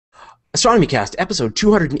Astronomy Cast, episode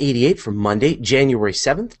 288 from Monday, January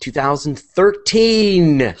 7th,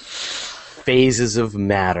 2013. Phases of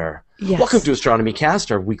Matter. Yes. Welcome to Astronomy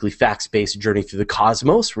Cast, our weekly facts-based journey through the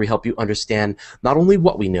cosmos, where we help you understand not only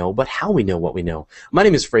what we know, but how we know what we know. My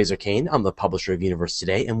name is Fraser Kane. I'm the publisher of Universe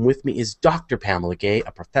Today, and with me is Dr. Pamela Gay,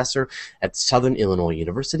 a professor at Southern Illinois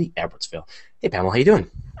University, Edwardsville. Hey, Pamela, how you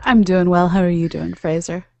doing? I'm doing well. How are you doing,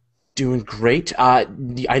 Fraser? Doing great. I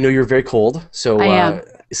know you're very cold, so I am.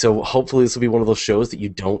 So hopefully this will be one of those shows that you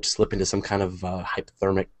don't slip into some kind of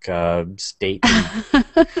hypothermic state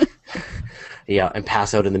and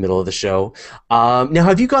pass out in the middle of the show. Now,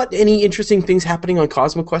 have you got any interesting things happening on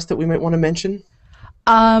CosmoQuest that we might want to mention?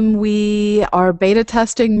 We are beta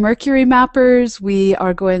testing Mercury mappers. We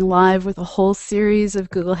are going live with a whole series of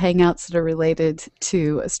Google Hangouts that are related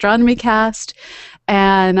to Astronomy Cast.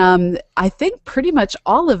 And I think pretty much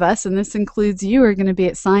all of us, and this includes you, are going to be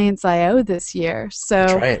at Science I/O this year. So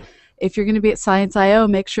That's right. If you're going to be at Science I/O,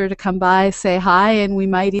 make sure to come by, say hi, and we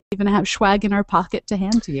might even have swag in our pocket to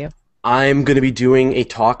hand to you. I'm going to be doing a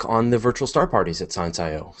talk on the virtual star parties at Science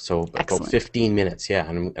I/O. So Excellent. about 15 minutes, yeah.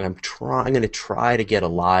 And I'm going to try to get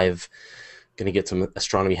going to get some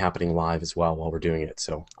astronomy happening live as well while we're doing it.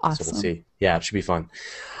 So Awesome. So we'll see. Yeah, it should be fun.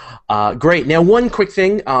 Great. Now, one quick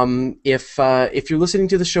thing. If you're listening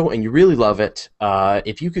to the show and you really love it,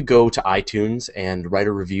 if you could go to iTunes and write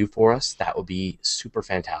a review for us, that would be super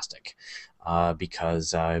fantastic.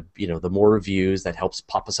 Because the more reviews, that helps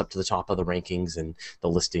pop us up to the top of the rankings and the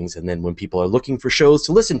listings, and then when people are looking for shows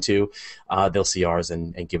to listen to, they'll see ours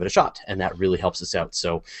and give it a shot, and that really helps us out.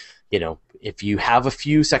 So, if you have a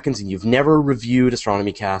few seconds and you've never reviewed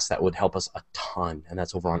Astronomy Cast, that would help us a ton, and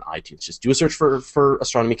that's over on iTunes. Just do a search for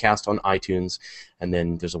Astronomy Cast on iTunes, and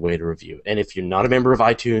then there's a way to review. And if you're not a member of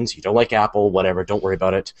iTunes, you don't like Apple, whatever, don't worry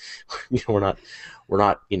about it. We're not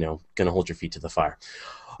going to hold your feet to the fire.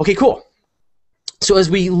 Okay, cool. So as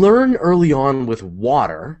we learn early on with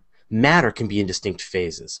water, matter can be in distinct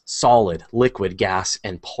phases: solid, liquid, gas,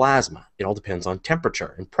 and plasma. It all depends on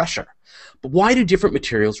temperature and pressure. But why do different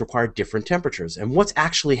materials require different temperatures? And what's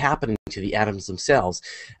actually happening to the atoms themselves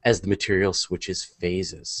as the material switches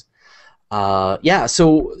phases? So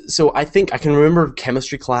I think I can remember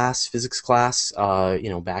chemistry class, physics class,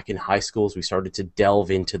 back in high schools, we started to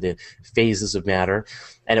delve into the phases of matter.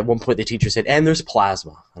 And at one point the teacher said, and there's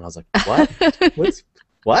plasma. And I was like, what?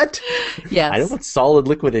 What? Yes. I know it's solid,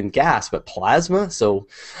 liquid, and gas, but plasma? So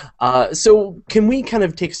can we kind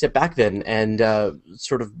of take a step back then and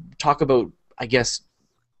sort of talk about, I guess,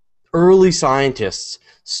 early scientists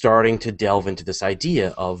starting to delve into this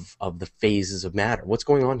idea of the phases of matter? What's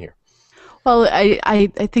going on here? Well, I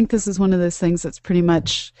think this is one of those things that's pretty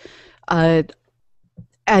much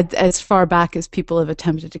as far back as people have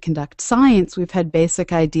attempted to conduct science, we've had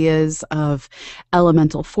basic ideas of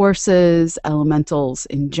elemental forces, elementals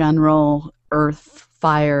in general, earth,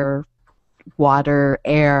 fire, water,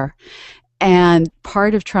 air. And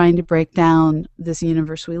part of trying to break down this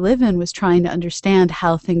universe we live in was trying to understand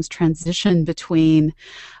how things transition between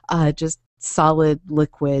just solid,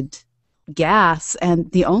 liquid, gas, and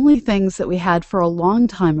the only things that we had for a long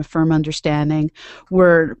time a firm understanding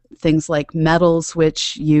were things like metals,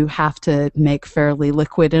 which you have to make fairly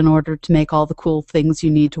liquid in order to make all the cool things you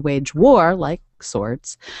need to wage war, like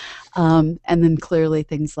swords, and then clearly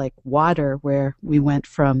things like water, where we went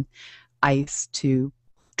from ice to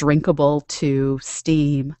drinkable to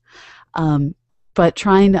steam. But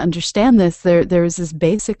trying to understand this, there is this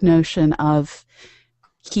basic notion of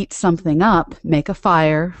heat something up, make a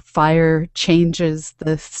fire, fire changes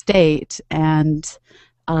the state, and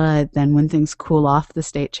then when things cool off, the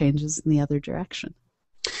state changes in the other direction.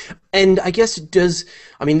 And I guess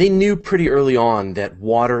they knew pretty early on that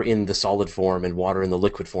water in the solid form and water in the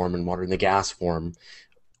liquid form and water in the gas form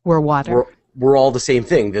were water. Were all the same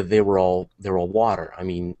thing, that they're all water. I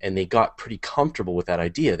mean, and they got pretty comfortable with that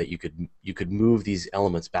idea that you could move these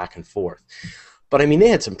elements back and forth. But I mean, they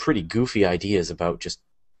had some pretty goofy ideas about just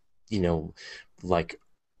like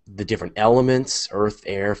the different elements: earth,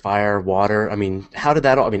 air, fire, water. I mean,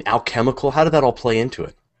 alchemical, how did that all play into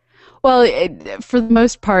it? Well, for the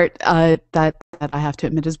most part, that I have to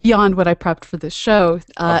admit is beyond what I prepped for this show.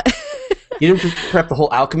 You didn't prep the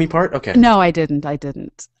whole alchemy part? Okay. No, I didn't.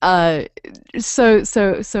 So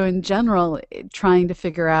in general, trying to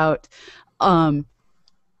figure out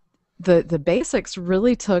The basics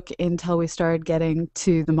really took until we started getting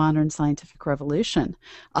to the modern scientific revolution,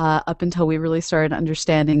 up until we really started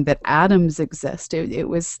understanding that atoms exist. It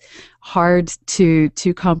was hard to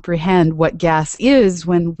comprehend what gas is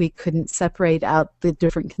when we couldn't separate out the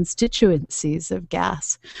different constituencies of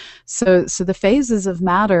gas. So the phases of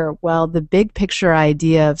matter, well, the big picture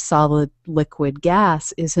idea of solid, liquid,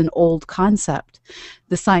 gas is an old concept.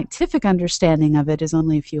 The scientific understanding of it is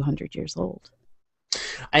only a few hundred years old.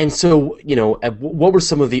 And so, what were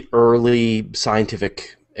some of the early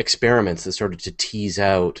scientific experiments that started to tease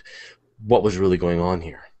out what was really going on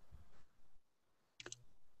here?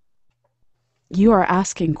 You are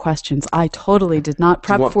asking questions I totally did not Do you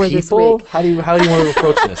prep want for this people? week. How do you want to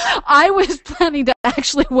approach this? I was planning to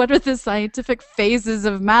actually, what are the scientific phases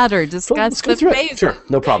of matter? So Discuss let's go the through it. phases. Sure,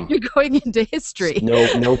 no problem. You're going into history.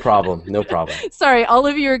 No problem. No problem. Sorry, all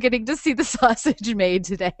of you are getting to see the sausage made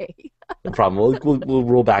today. No problem. We'll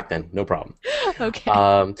roll back then. No problem. Okay.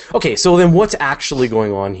 Okay. So then, what's actually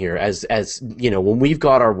going on here? As when we've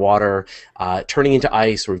got our water turning into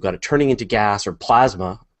ice, or we've got it turning into gas or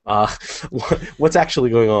plasma, what's actually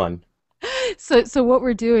going on? So what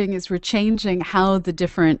we're doing is we're changing how the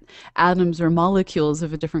different atoms or molecules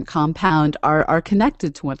of a different compound are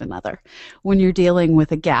connected to one another. When you're dealing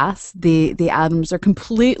with a gas, the atoms are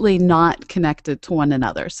completely not connected to one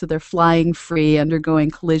another. So they're flying free,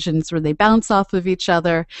 undergoing collisions where they bounce off of each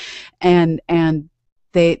other, and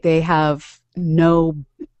they have no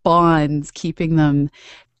bonds keeping them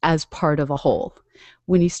as part of a whole.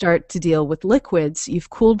 When you start to deal with liquids, you've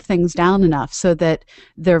cooled things down enough so that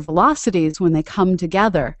their velocities, when they come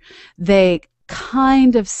together, they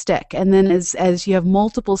kind of stick. And then as you have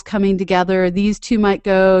multiples coming together, these two might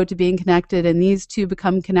go to being connected and these two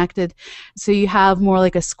become connected. So you have more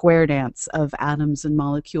like a square dance of atoms and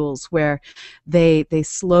molecules where they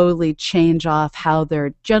slowly change off how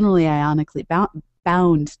they're generally ionically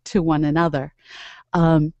bound to one another.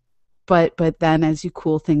 But then as you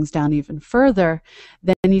cool things down even further,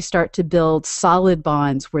 then you start to build solid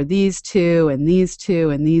bonds where these two and these two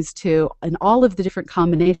and these two and all of the different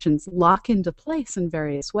combinations lock into place in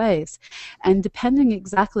various ways. And depending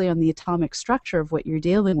exactly on the atomic structure of what you're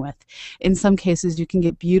dealing with, in some cases you can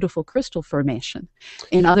get beautiful crystal formation.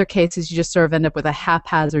 In other cases, you just sort of end up with a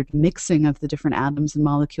haphazard mixing of the different atoms and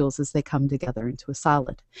molecules as they come together into a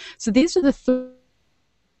solid. So these are the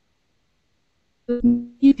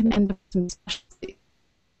you can end up with some specialty.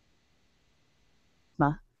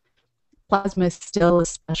 Plasma is still a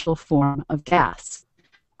special form of gas.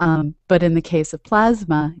 But in the case of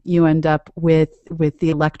plasma, you end up with the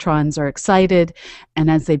electrons are excited,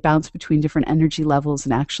 and as they bounce between different energy levels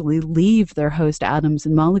and actually leave their host atoms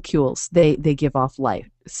and molecules, they give off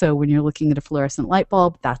light. So when you're looking at a fluorescent light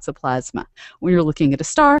bulb, that's a plasma. When you're looking at a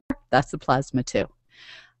star, that's a plasma too.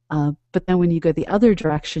 But then when you go the other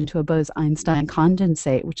direction to a Bose-Einstein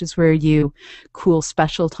condensate, which is where you cool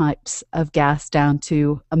special types of gas down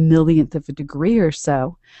to a millionth of a degree or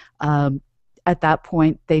so, at that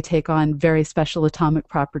point they take on very special atomic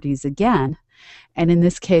properties again. And in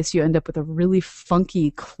this case, you end up with a really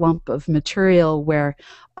funky clump of material where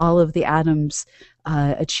all of the atoms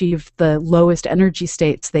achieve the lowest energy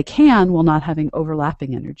states they can while not having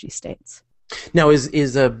overlapping energy states. Now,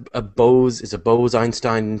 is a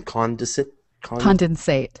Bose-Einstein condensate?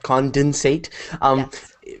 Condensate.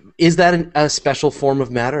 Yes. Is that a special form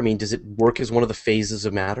of matter? I mean, does it work as one of the phases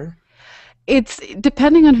of matter? It's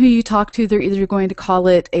depending on who you talk to, they're either going to call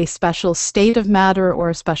it a special state of matter or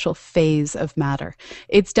a special phase of matter.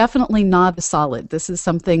 It's definitely not a solid. This is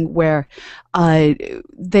something where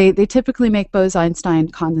they typically make Bose-Einstein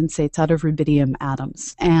condensates out of rubidium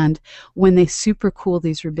atoms. And when they supercool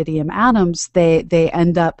these rubidium atoms, they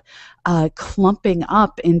end up clumping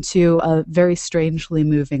up into a very strangely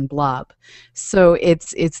moving blob. So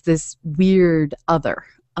it's this weird other.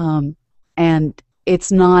 And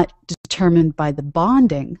it's not determined by the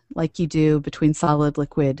bonding like you do between solid,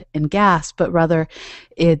 liquid, and gas, but rather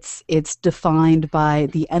it's defined by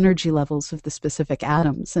the energy levels of the specific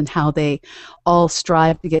atoms and how they all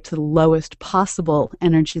strive to get to the lowest possible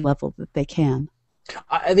energy level that they can.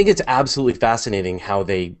 I think it's absolutely fascinating how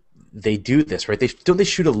they do this, right? Don't they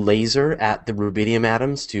shoot a laser at the rubidium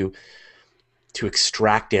atoms to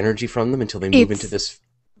extract energy from them until they move into this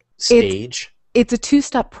stage? It's a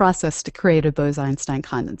two-step process to create a Bose-Einstein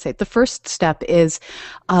condensate. The first step is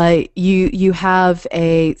you have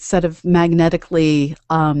a set of magnetically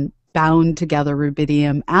bound together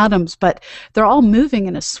rubidium atoms, but they're all moving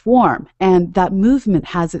in a swarm, and that movement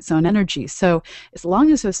has its own energy. So as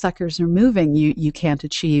long as those suckers are moving, you can't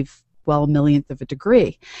achieve 12 millionth of a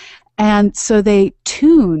degree. And so they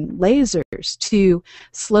tune lasers to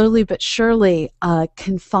slowly but surely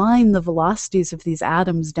confine the velocities of these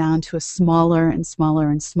atoms down to a smaller and smaller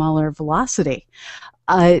and smaller velocity.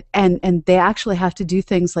 And they actually have to do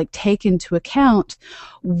things like take into account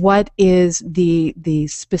what is the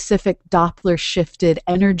specific Doppler shifted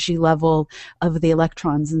energy level of the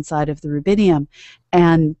electrons inside of the rubidium.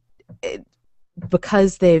 And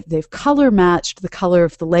because they've color matched the color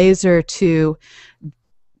of the laser to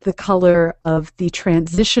the color of the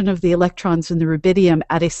transition of the electrons in the rubidium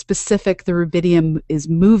at a specific, the rubidium is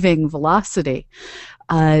moving velocity,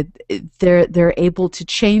 they're able to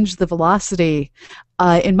change the velocity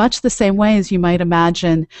in much the same way as you might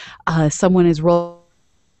imagine someone is rolling,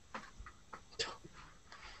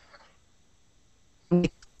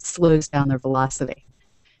 slows down their velocity.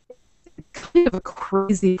 Kind of a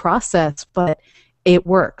crazy process, but it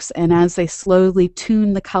works. And as they slowly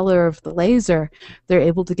tune the color of the laser, they're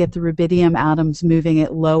able to get the rubidium atoms moving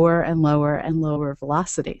at lower and lower and lower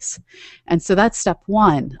velocities. And so that's step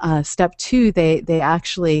one. Step two, they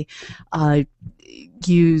actually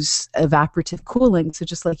use evaporative cooling. So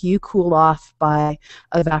just like you cool off by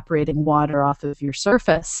evaporating water off of your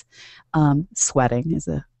surface, sweating is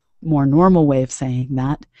a more normal way of saying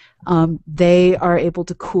that, they are able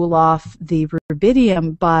to cool off the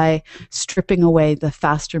rubidium by stripping away the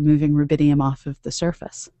faster moving rubidium off of the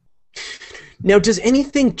surface. Now, does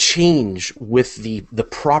anything change with the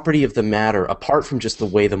property of the matter apart from just the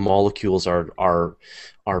way the molecules are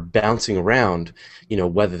bouncing around? You know,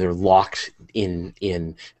 whether they're locked in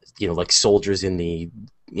like soldiers in the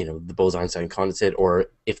Bose-Einstein condensate, or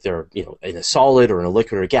if they're in a solid or in a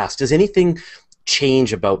liquid or a gas. Does anything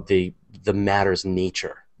change about the matter's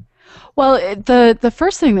nature? Well, the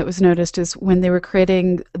first thing that was noticed is when they were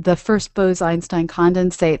creating the first Bose-Einstein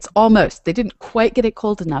condensates, almost, they didn't quite get it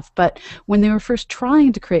cold enough, but when they were first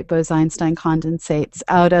trying to create Bose-Einstein condensates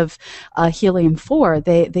out of helium-4,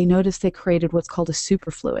 they noticed they created what's called a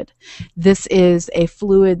superfluid. This is a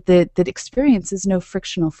fluid that experiences no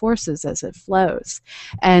frictional forces as it flows.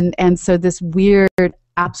 And so this weird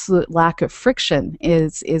absolute lack of friction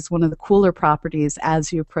is one of the cooler properties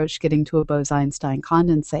as you approach getting to a Bose-Einstein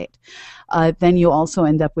condensate. Then you also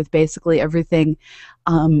end up with basically everything.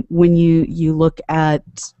 When you look at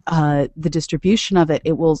the distribution of it,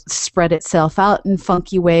 it will spread itself out in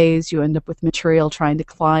funky ways. You end up with material trying to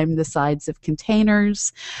climb the sides of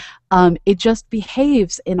containers. It just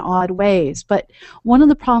behaves in odd ways. But one of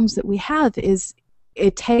the problems that we have is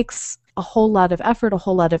it takes a whole lot of effort, a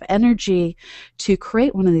whole lot of energy to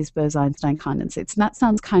create one of these Bose-Einstein condensates. And that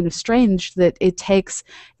sounds kind of strange that it takes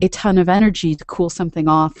a ton of energy to cool something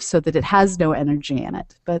off so that it has no energy in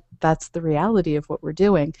it. But that's the reality of what we're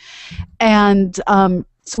doing. And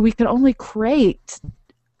so we can only create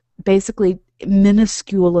basically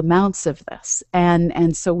minuscule amounts of this.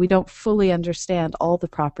 And so we don't fully understand all the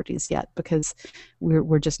properties yet because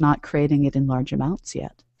we're just not creating it in large amounts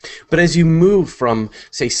yet. But as you move from,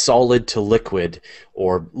 say, solid to liquid,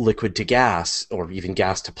 or liquid to gas, or even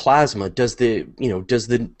gas to plasma, does the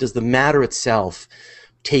matter itself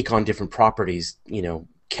take on different properties,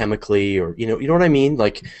 chemically, or you know what I mean?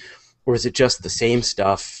 Like, or is it just the same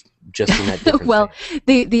stuff, just in that different well,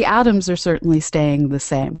 thing? the atoms are certainly staying the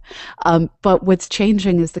same, but what's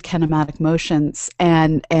changing is the kinematic motions,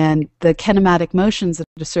 and the kinematic motions at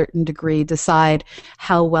a certain degree decide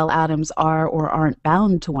how well atoms are or aren't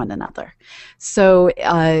bound to one another. So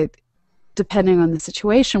depending on the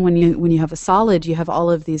situation, when you have a solid, you have all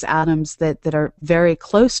of these atoms that are very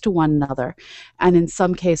close to one another, and in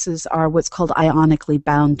some cases are what's called ionically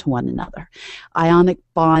bound to one another. Ionic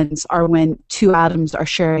bonds are when two atoms are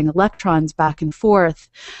sharing electrons back and forth,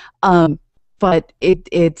 but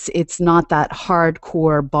it's not that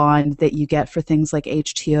hardcore bond that you get for things like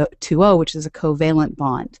H2O, which is a covalent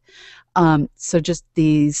bond. So just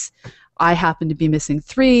these, I happen to be missing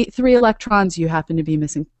three electrons, you happen to be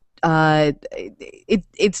missing.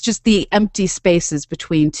 It's just the empty spaces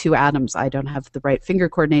between two atoms. I don't have the right finger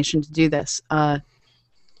coordination to do this.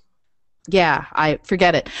 Yeah, I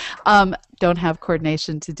forget it. Don't have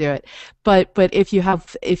coordination to do it. But if you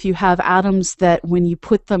have atoms that when you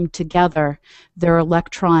put them together, their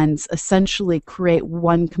electrons essentially create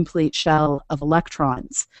one complete shell of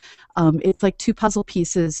electrons. It's like two puzzle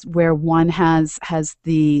pieces where one has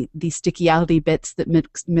the stickyality bits that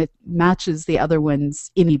matches the other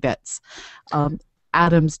one's inny bits.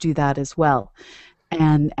 Atoms do that as well.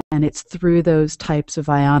 And it's through those types of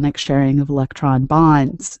ionic sharing of electron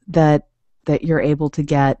bonds that you're able to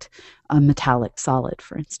get a metallic solid,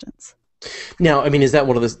 for instance. Now, I mean, is that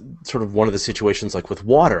one of the sort of one of the situations like with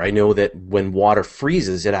water? I know that when water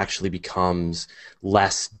freezes, it actually becomes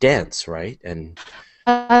less dense, right? And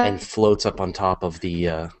Uh, floats up on top of the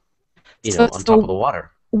on top of so the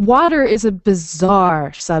water. water is a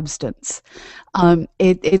bizarre substance.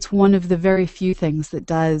 It's one of the very few things that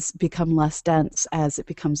does become less dense as it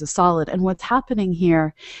becomes a solid. And what's happening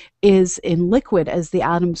here is in liquid, as the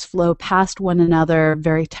atoms flow past one another,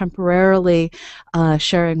 very temporarily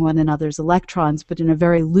sharing one another's electrons, but in a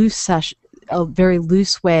very loose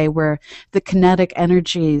way, where the kinetic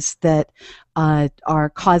energies that are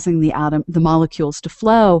causing the molecules to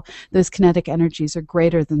flow, those kinetic energies are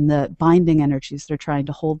greater than the binding energies that are trying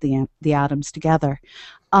to hold the atoms together.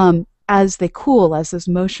 As they cool, as those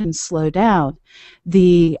motions slow down,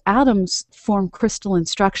 the atoms form crystalline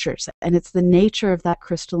structures, and it's the nature of that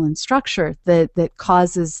crystalline structure that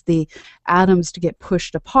causes the atoms to get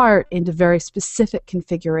pushed apart into very specific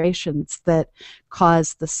configurations that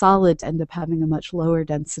cause the solid to end up having a much lower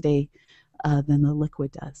density than the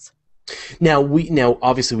liquid does. Now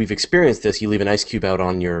obviously we've experienced this. You leave an ice cube out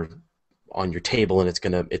on your table and it's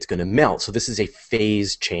gonna melt. So this is a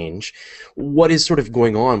phase change. What is sort of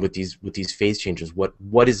going on with these phase changes? What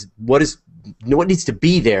needs to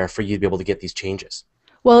be there for you to be able to get these changes?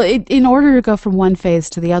 Well, in order to go from one phase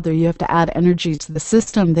to the other, you have to add energy to the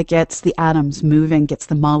system that gets the atoms moving, gets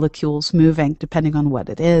the molecules moving, depending on what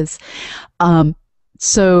it is. Um,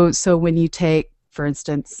 so when you take, for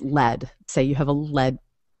instance, lead, say you have a lead.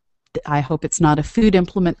 I hope it's not a food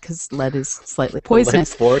implement because lead is slightly A lead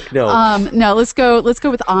poisonous. fork? No. No, let's go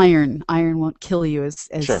with iron. Iron won't kill you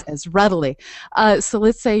Sure. as readily. So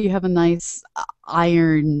let's say you have a nice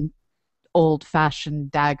iron old-fashioned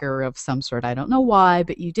dagger of some sort. I don't know why,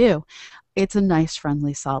 but you do. It's a nice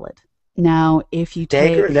friendly solid. Now, if you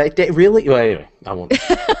Dagger? take Really? Well, anyway, I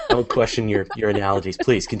won't question your analogies.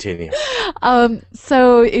 Please continue.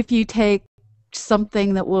 so if you take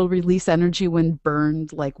something that will release energy when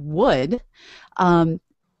burned, like wood, um,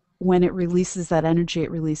 when it releases that energy, it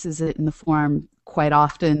releases it in the form quite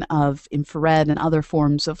often of infrared and other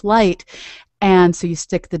forms of light. And so you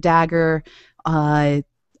stick the dagger uh,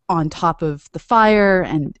 on top of the fire,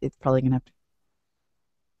 and it's probably going to have to be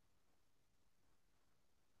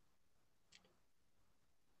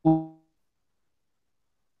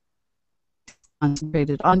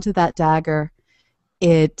concentrated onto that dagger.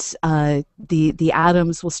 The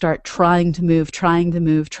atoms will start trying to move, trying to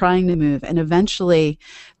move, trying to move, and eventually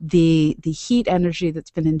the heat energy that's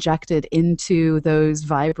been injected into those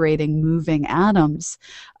vibrating, moving atoms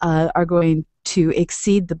are going to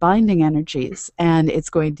exceed the binding energies, and it's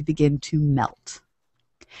going to begin to melt.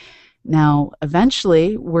 Now,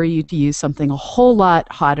 eventually, were you to use something a whole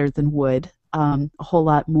lot hotter than wood, a whole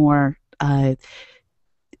lot more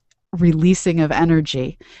releasing of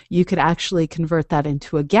energy, you could actually convert that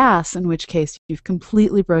into a gas, in which case you've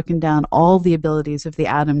completely broken down all the abilities of the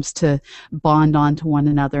atoms to bond onto one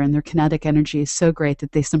another, and their kinetic energy is so great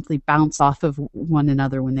that they simply bounce off of one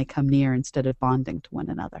another when they come near instead of bonding to one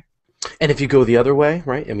another. And if you go the other way,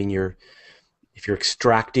 right? I mean, if you're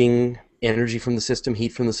extracting energy from the system,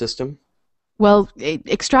 heat from the system. Well,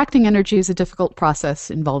 extracting energy is a difficult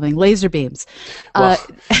process involving laser beams. Well,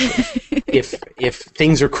 Uh, if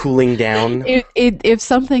things are cooling down, if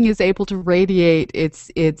something is able to radiate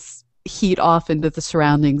its heat off into the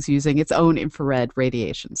surroundings using its own infrared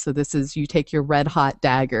radiation. So this is, you take your red hot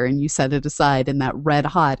dagger and you set it aside, and that red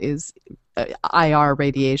hot is IR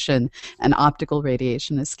radiation and optical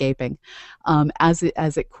radiation escaping. As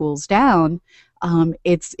it cools down,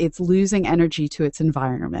 it's losing energy to its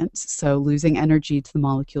environment, so losing energy to the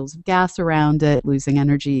molecules of gas around it, losing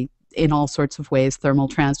energy in all sorts of ways, thermal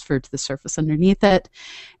transfer to the surface underneath it.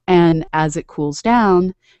 And as it cools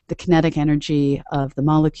down, the kinetic energy of the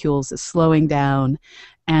molecules is slowing down,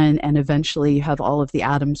 and eventually you have all of the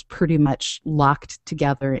atoms pretty much locked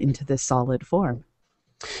together into this solid form.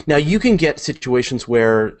 now you can get situations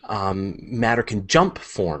where matter can jump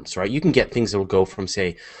forms, right? You can get things that will go from,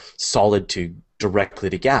 say, solid to directly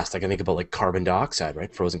to gas. Like I think about like carbon dioxide,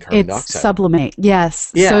 right? Frozen carbon It's dioxide. sublimate,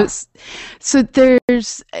 yes. Yeah. So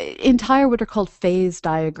there's entire what are called phase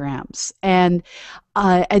diagrams, and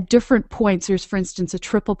at different points, there's, for instance, a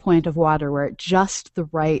triple point of water where at just the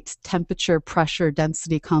right temperature, pressure,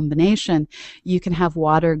 density combination, you can have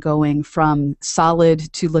water going from solid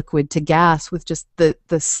to liquid to gas with just the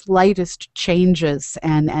slightest changes,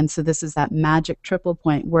 and so this is that magic triple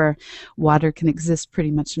point where water can exist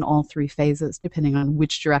pretty much in all three phases, depending on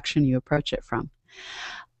which direction you approach it from.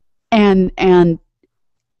 And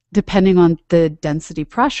depending on the density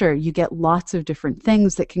pressure, you get lots of different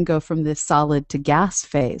things that can go from this solid to gas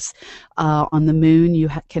phase. On the moon, you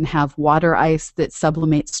can have water ice that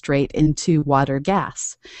sublimates straight into water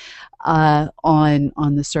gas.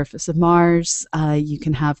 On the surface of Mars, you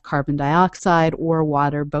can have carbon dioxide or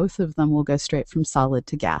water. Both of them will go straight from solid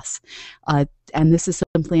to gas. And this is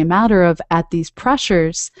simply a matter of, at these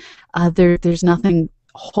pressures, there's nothing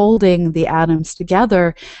holding the atoms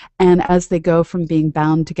together, and as they go from being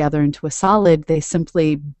bound together into a solid, they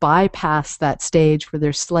simply bypass that stage where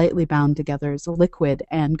they're slightly bound together as a liquid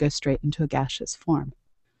and go straight into a gaseous form.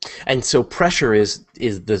 And so pressure is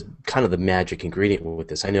the kind of the magic ingredient with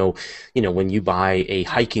this. I know, when you buy a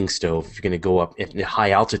hiking stove, if you're going to go up at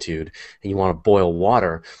high altitude and you want to boil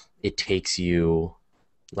water, it takes you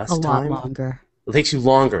A less lot time. longer. It takes you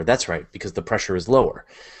longer. That's right, because the pressure is lower.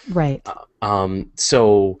 Right.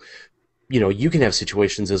 So, you can have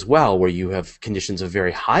situations as well where you have conditions of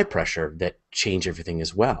very high pressure that change everything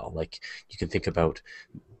as well. Like you can think about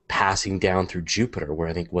passing down through Jupiter, where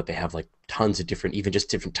I think what they have like tons of different, even just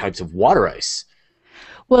different types of water ice.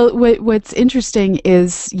 Well, what's interesting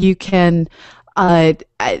is you can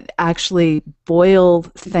actually boil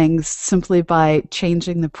things simply by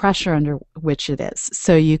changing the pressure under which it is.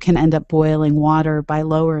 So you can end up boiling water by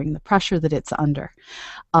lowering the pressure that it's under.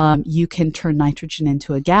 You can turn nitrogen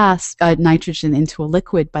into a gas, nitrogen into a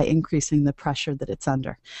liquid by increasing the pressure that it's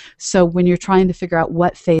under. So when you're trying to figure out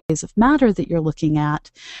what phase of matter that you're looking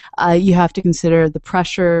at, you have to consider the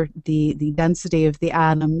pressure, the density of the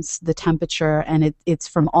atoms, the temperature, and it's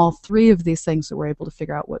from all three of these things that we're able to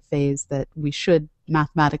figure out what phase that we should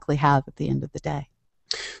mathematically have at the end of the day.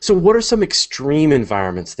 So what are some extreme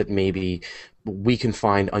environments that maybe we can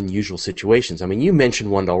find unusual situations? I mean, you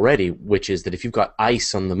mentioned one already, which is that if you've got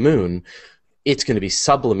ice on the moon, it's going to be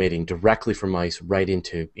sublimating directly from ice right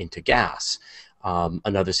into gas.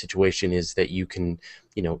 Another situation is that you can,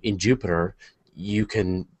 in Jupiter, you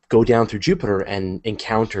can go down through Jupiter and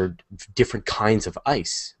encounter different kinds of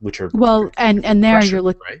ice, which are Well, and there pressure, you're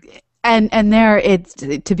looking. right? And there, it's,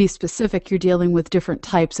 to be specific, you're dealing with different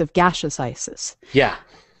types of gaseous ices. Yeah.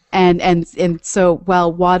 And so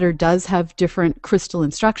while water does have different crystalline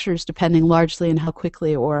structures, depending largely on how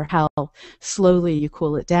quickly or how slowly you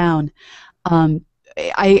cool it down,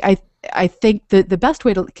 I think that the best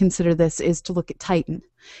way to consider this is to look at Titan.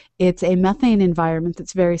 It's a methane environment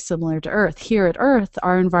that's very similar to Earth. Here at Earth,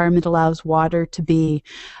 our environment allows water to be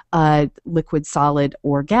liquid, solid,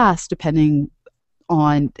 or gas, depending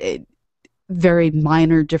on very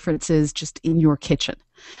minor differences just in your kitchen.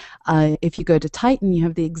 If you go to Titan, you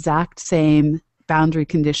have the exact same boundary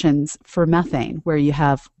conditions for methane, where you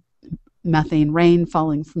have methane rain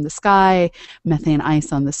falling from the sky, methane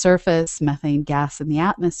ice on the surface, methane gas in the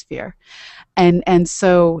atmosphere. And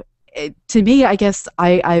so to me, I guess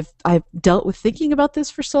I've dealt with thinking about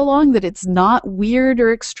this for so long that it's not weird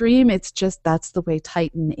or extreme. It's just that's the way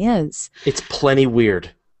Titan is. It's plenty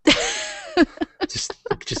weird. just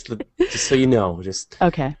so you know,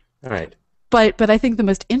 Okay. all right. But I think the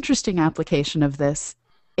most interesting application of this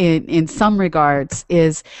in some regards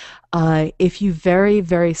is if you very,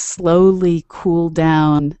 very slowly cool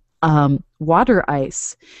down water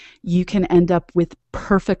ice, you can end up with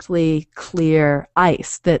perfectly clear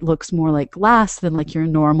ice that looks more like glass than like your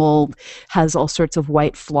normal, has all sorts of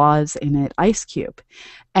white flaws in it, ice cube.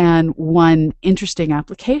 And one interesting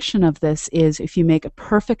application of this is if you make a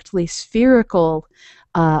perfectly spherical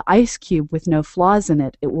ice cube with no flaws in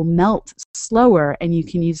it, it will melt slower, and you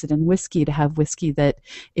can use it in whiskey to have whiskey that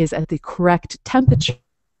is at the correct temperature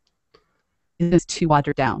to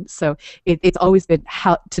water down. So it's always good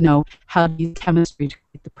to know how to use chemistry to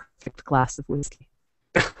create the perfect glass of whiskey.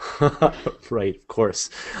 Right, of course.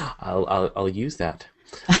 I'll use that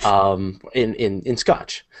in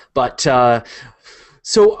Scotch. But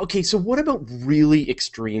so what about really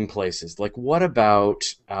extreme places? Like what about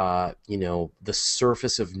the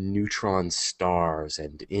surface of neutron stars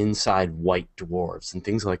and inside white dwarfs and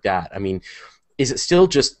things like that? I mean, is it still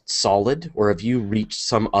just solid, or have you reached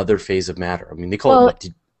some other phase of matter? I mean, they call it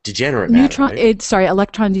degenerate matter, right?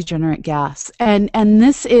 Electron degenerate gas, and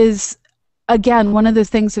this is again one of those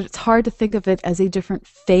things that it's hard to think of it as a different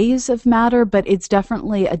phase of matter, but it's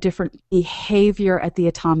definitely a different behavior at the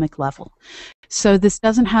atomic level. So this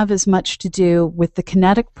doesn't have as much to do with the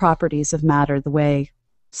kinetic properties of matter, the way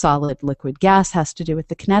solid, liquid, gas has to do with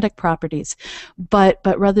the kinetic properties, but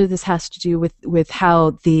rather this has to do with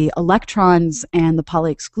how the electrons and the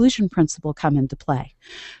Pauli exclusion principle come into play.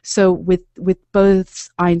 So with both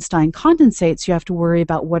Einstein condensates, you have to worry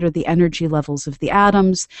about what are the energy levels of the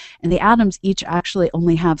atoms, and the atoms each actually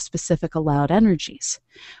only have specific allowed energies.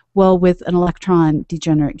 Well, with an electron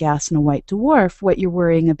degenerate gas and a white dwarf, what you're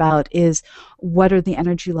worrying about is what are the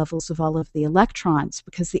energy levels of all of the electrons,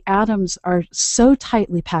 because the atoms are so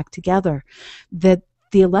tightly packed together that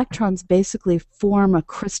the electrons basically form a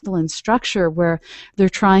crystalline structure where they're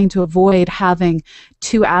trying to avoid having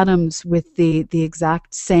two atoms with the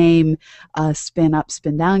exact same spin up,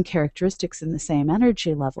 spin down characteristics in the same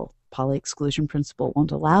energy level. Pauli exclusion principle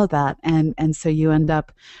won't allow that. And so you end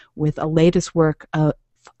up with a lattice work of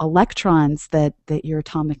electrons that your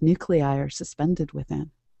atomic nuclei are suspended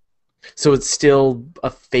within. So it's still a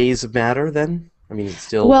phase of matter then? I mean, it's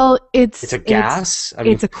still, Well, it's a gas? I it's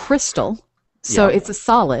mean, a crystal, so yeah, it's a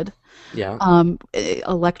solid. yeah.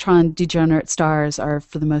 Electron degenerate stars are,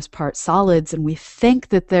 for the most part, solids, and we think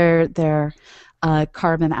that their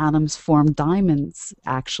carbon atoms form diamonds,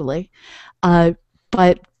 actually.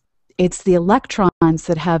 But it's the electrons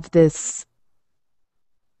that have this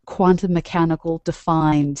quantum mechanical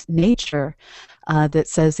defined nature that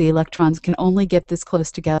says the electrons can only get this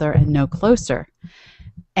close together and no closer.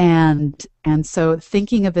 And so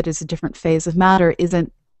thinking of it as a different phase of matter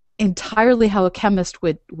isn't entirely how a chemist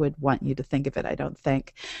would want you to think of it, I don't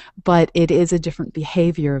think, but it is a different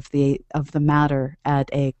behavior of the matter at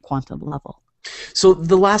a quantum level. So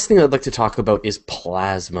the last thing I'd like to talk about is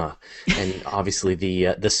plasma, and obviously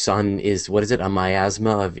the sun is, what is it, a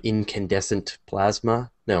miasma of incandescent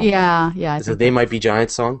plasma? No, Yeah, I so think they that's might be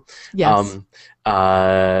giant song. yes. Um,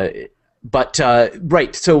 uh, but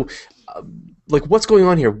right, so uh, like what's going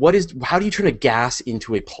on here? How do you turn a gas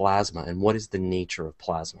into a plasma, and what is the nature of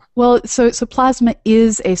plasma? Well, so plasma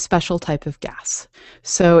is a special type of gas.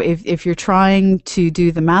 So if you're trying to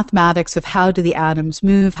do the mathematics of how do the atoms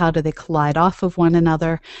move, how do they collide off of one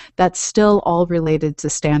another, that's still all related to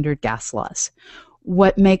standard gas laws.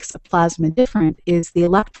 What makes a plasma different is the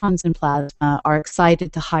electrons in plasma are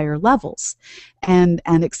excited to higher levels. And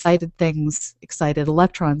excited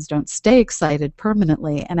electrons don't stay excited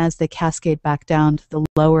permanently. And as they cascade back down to the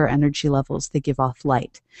lower energy levels, they give off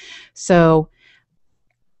light. So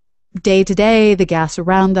day to day, the gas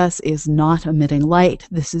around us is not emitting light.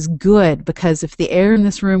 This is good because if the air in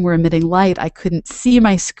this room were emitting light, I couldn't see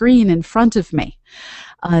my screen in front of me.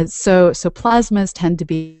 So plasmas tend to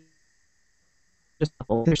be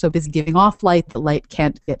they're so busy giving off light, the light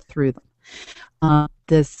can't get through them.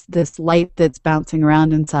 This light that's bouncing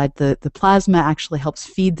around inside the plasma actually helps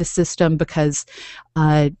feed the system because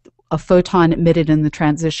a photon emitted in the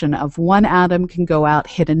transition of one atom can go out,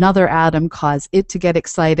 hit another atom, cause it to get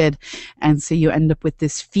excited, and so you end up with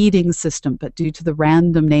this feeding system. But due to the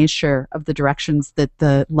random nature of the directions that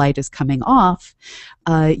the light is coming off,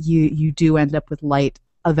 you do end up with light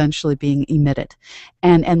eventually being emitted.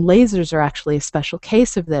 And lasers are actually a special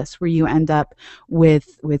case of this, where you end up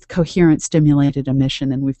with coherent stimulated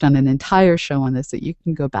emission. And we've done an entire show on this that you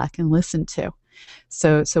can go back and listen to.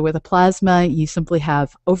 So with a plasma, you simply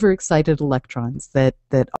have overexcited electrons that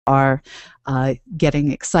are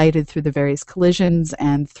getting excited through the various collisions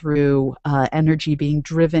and through energy being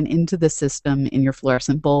driven into the system. In your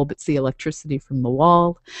fluorescent bulb, it's the electricity from the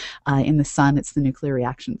wall. In the sun, it's the nuclear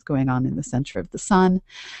reactions going on in the center of the sun.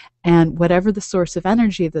 And whatever the source of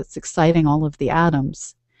energy that's exciting all of the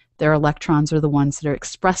atoms, their electrons are the ones that are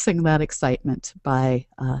expressing that excitement by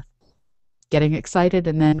getting excited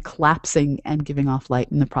and then collapsing and giving off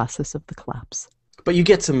light in the process of the collapse. But you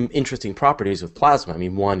get some interesting properties with plasma. I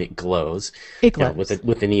mean, one, it glows, It you know, with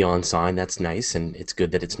glows. a neon sign. That's nice, and it's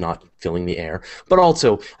good that it's not filling the air. But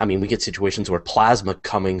also, I mean, we get situations where plasma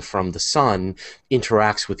coming from the sun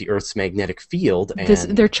interacts with the Earth's magnetic field, They're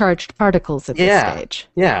and charged particles at this yeah, stage.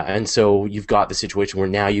 yeah, and so you've got the situation where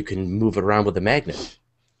now you can move it around with a magnet.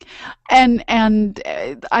 And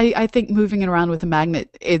I think moving it around with a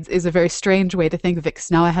magnet is a very strange way to think of it,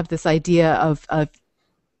 because now I have this idea of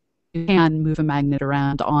you can move a magnet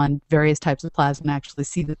around on various types of plasma and actually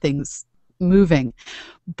see the things moving.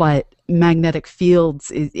 But magnetic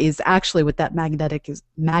fields is actually what that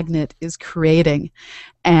magnet is creating.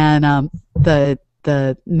 And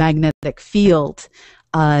the magnetic field,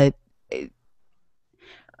 uh,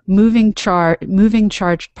 moving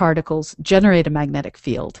charged particles generate a magnetic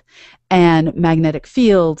field, and magnetic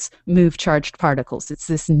fields move charged particles. It's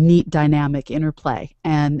this neat dynamic interplay.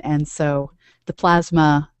 And so the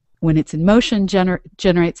plasma, when it's in motion,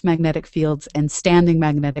 generates magnetic fields, and standing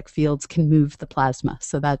magnetic fields can move the plasma.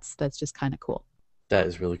 So that's just kind of cool. That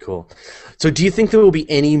is really cool. So, do you think there will be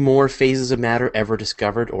any more phases of matter ever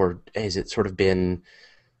discovered, or has it sort of been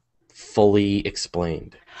fully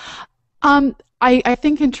explained? I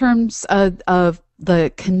think in terms of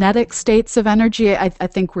the kinetic states of energy, I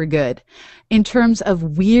think we're good. In terms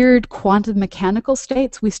of weird quantum mechanical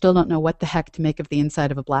states, we still don't know what the heck to make of the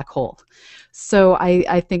inside of a black hole. So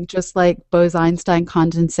I think just like Bose-Einstein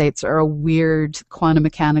condensates are a weird quantum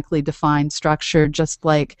mechanically defined structure, just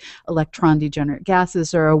like electron degenerate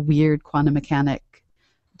gases are a weird quantum mechanic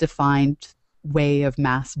defined way of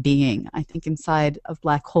mass being. I think inside of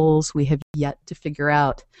black holes, we have yet to figure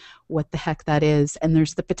out what the heck that is. And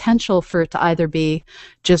there's the potential for it to either be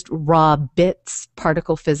just raw bits,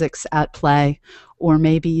 particle physics at play, or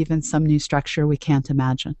maybe even some new structure we can't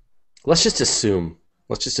imagine. Let's just assume.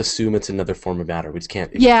 Let's just assume it's another form of matter. We just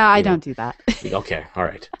can't. Yeah, I don't do that. Okay, all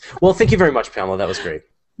right. Well, thank you very much, Pamela. That was great.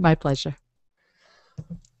 My pleasure.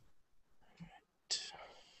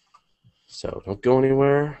 So don't go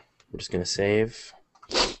anywhere. We're just going to save.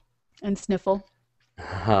 And sniffle.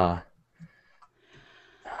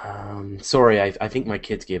 Sorry, I think my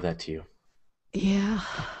kids gave that to you. Yeah.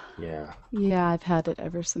 Yeah. Yeah, I've had it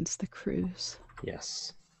ever since the cruise.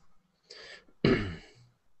 Yes.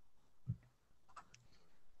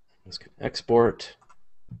 Let's get export,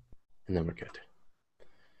 and then we're good.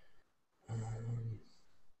 Okay,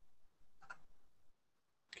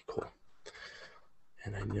 cool.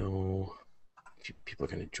 And I know a few people are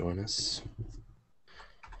going to join us.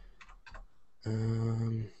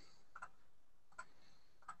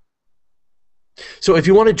 So if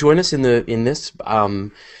you want to join us in this, by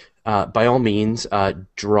all means,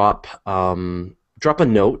 drop a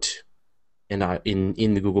note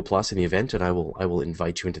in the Google Plus in the event, and I will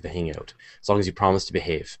invite you into the Hangout as long as you promise to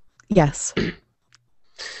behave. Yes.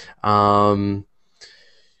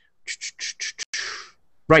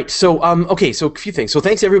 Right. So okay. So a few things. So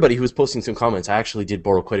thanks to everybody who was posting some comments. I actually did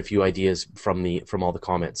borrow quite a few ideas from all the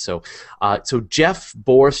comments. So so Jeff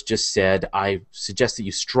Boris just said, I suggest that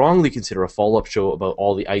you strongly consider a follow-up show about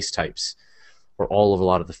all the ice types, or all of a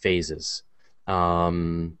lot of the phases.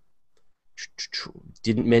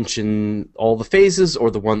 Didn't mention all the phases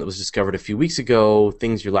or the one that was discovered a few weeks ago.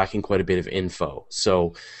 Things you're lacking quite a bit of info.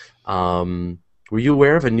 So were you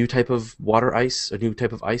aware of a new type of water ice, a new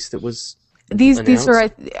type of ice that was these are announced?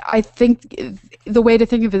 I think the way to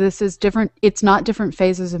think of this is different. It's not different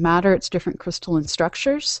phases of matter, it's different crystalline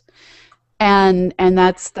structures, and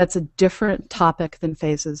that's a different topic than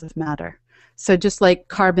phases of matter. So just like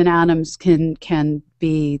carbon atoms can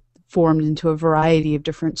be formed into a variety of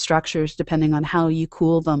different structures depending on how you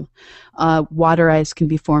cool them, water ice can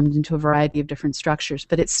be formed into a variety of different structures,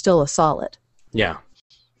 but it's still a solid. Yeah.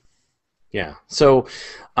 Yeah. So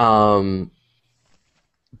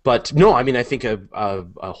but no, I mean, I think a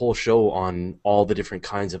whole show on all the different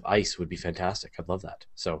kinds of ice would be fantastic. I'd love that.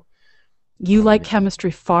 So You like chemistry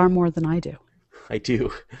far more than I do. I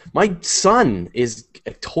do. My son is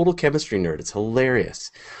a total chemistry nerd. It's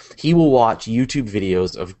hilarious. He will watch YouTube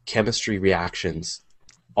videos of chemistry reactions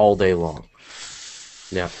all day long.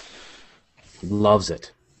 Yeah, loves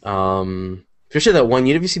it. Especially that one.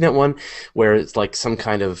 Have you seen that one where it's like some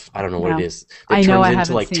kind of, I don't know what No. it is. It I know turns I into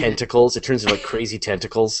haven't like seen it. tentacles. It turns into like crazy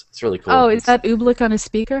tentacles. It's really cool. Oh, is that Oobleck on a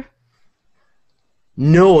speaker?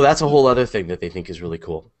 No, that's a whole other thing that they think is really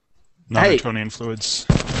cool. Hey, Non-Newtonian fluids.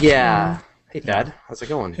 yeah. Hey, Thad. How's it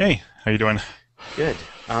going? Hey, how you doing? Good.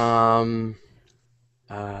 Yeah,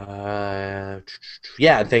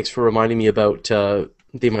 and thanks for reminding me about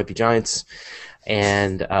They Might Be Giants,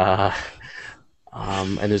 and there's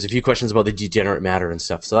a few questions about the degenerate matter and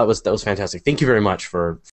stuff. So that was fantastic. Thank you very much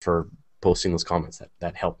for posting those comments.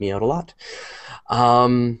 That helped me out a lot.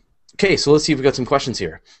 Okay, so let's see if we got some questions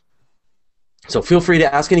here. So feel free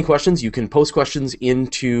to ask any questions. You can post questions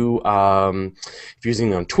into, if you're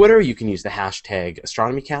using it on Twitter, you can use the hashtag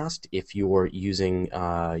AstronomyCast. If you're using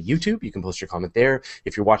YouTube, you can post your comment there.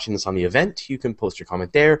 If you're watching this on the event, you can post your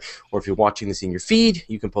comment there. Or if you're watching this in your feed,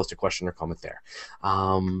 you can post a question or comment there.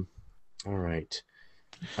 All right.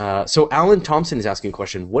 So Alan Thompson is asking a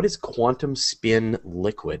question. What is quantum spin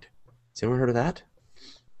liquid? Has anyone heard of that?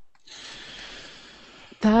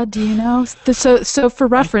 Thad, do you know? So for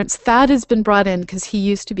reference, Thad has been brought in because he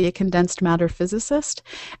used to be a condensed matter physicist,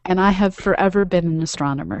 and I have forever been an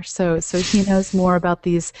astronomer. So he knows more about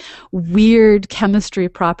these weird chemistry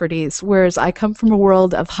properties, whereas I come from a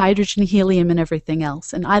world of hydrogen, helium, and everything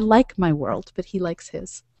else. And I like my world, but he likes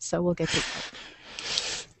his. So we'll get to that.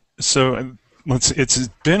 So it's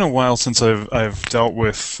been a while since I've dealt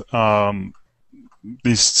with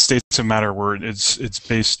these states of matter where it's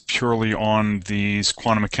based purely on these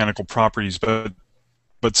quantum mechanical properties, but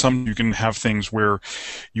some you can have things where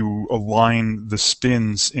you align the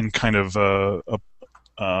spins in kind of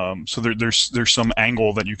So there's some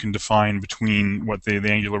angle that you can define between what the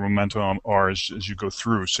angular momentum are as you go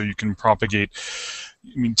through. So you can propagate.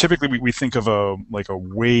 I mean, typically we think of a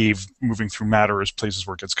wave moving through matter as places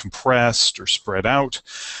where it gets compressed or spread out.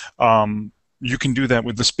 You can do that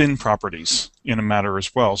with the spin properties in a matter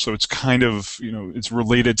as well. So it's kind of, it's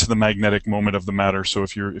related to the magnetic moment of the matter. So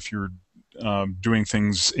if you're doing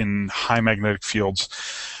things in high magnetic fields,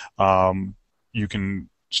 you can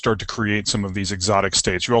start to create some of these exotic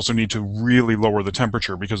states. You also need to really lower the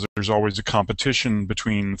temperature because there's always a competition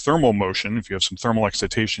between thermal motion. If you have some thermal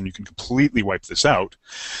excitation, you can completely wipe this out.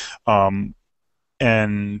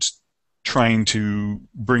 And trying to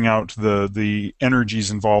bring out the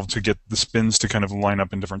energies involved to get the spins to kind of line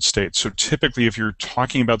up in different states. So typically if you're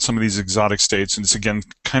talking about some of these exotic states, and it's again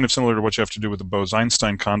kind of similar to what you have to do with the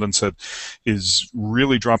Bose-Einstein condensate, is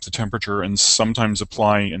really drop the temperature and sometimes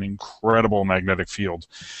apply an incredible magnetic field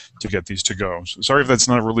to get these to go. So sorry if that's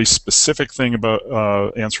not a really specific thing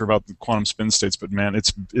about answer about the quantum spin states, but man,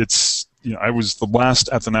 it's I was the last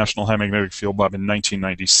at the National High Magnetic Field Lab in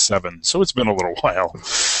 1997, so it's been a little while.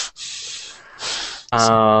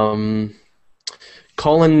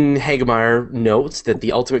 Colin Hagemeyer notes that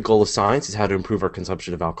the ultimate goal of science is how to improve our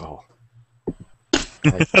consumption of alcohol.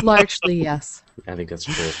 Largely, yes. I think that's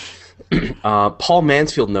true. Paul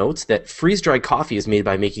Mansfield notes that freeze-dried coffee is made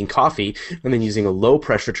by making coffee and then using a low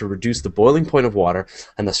pressure to reduce the boiling point of water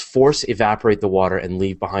and thus force evaporate the water and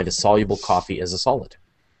leave behind a soluble coffee as a solid.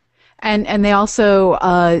 And they also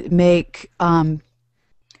make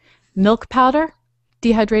milk powder,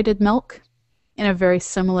 dehydrated milk, in a very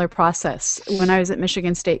similar process. When I was at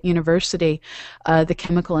Michigan State University, the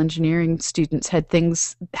chemical engineering students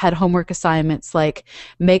had homework assignments like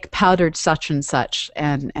make powdered such and such,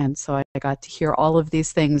 and so I got to hear all of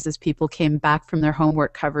these things as people came back from their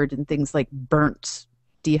homework covered in things like burnt,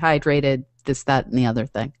 dehydrated, this, that, and the other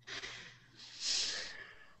thing.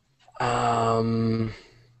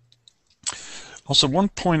 Also, one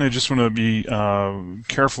point I just want to be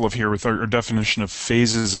careful of here with our definition of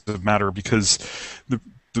phases of matter, because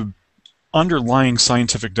the underlying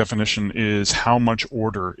scientific definition is how much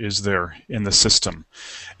order is there in the system.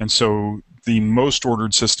 And so the most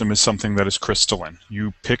ordered system is something that is crystalline.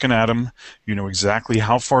 You pick an atom, you know exactly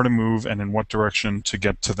how far to move and in what direction to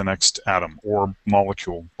get to the next atom or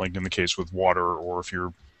molecule, like in the case with water, or if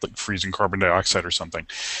you're like freezing carbon dioxide or something.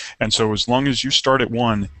 And so as long as you start at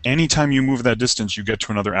one, anytime you move that distance, you get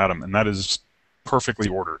to another atom, and that is perfectly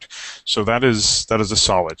ordered. So that is a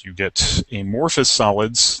solid. You get amorphous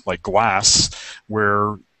solids like glass,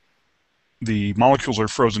 where the molecules are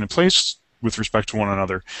frozen in place with respect to one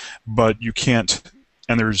another, but you can't,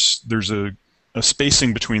 and there's a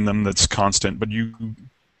spacing between them that's constant, but you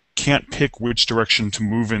can't pick which direction to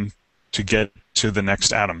move in to get to the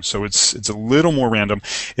next atom. So it's a little more random.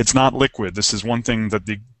 It's not liquid. This is one thing that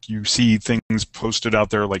you see things posted out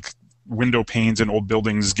there, like window panes in old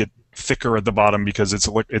buildings get thicker at the bottom because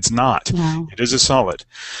it's not. Wow. It is a solid.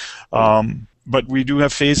 But we do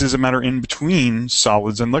have phases of matter in between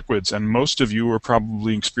solids and liquids, and most of you are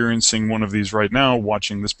probably experiencing one of these right now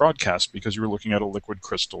watching this broadcast because you're looking at a liquid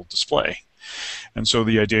crystal display. And so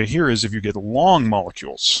the idea here is if you get long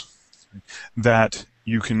molecules, that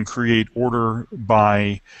you can create order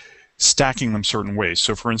by stacking them certain ways.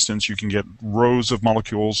 So for instance, you can get rows of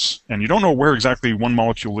molecules, and you don't know where exactly one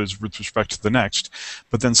molecule is with respect to the next,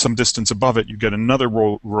 but then some distance above it, you get another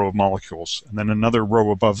row of molecules, and then another row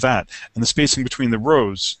above that. And the spacing between the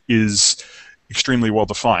rows is extremely well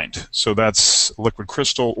defined. So that's liquid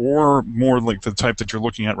crystal, or more like the type that you're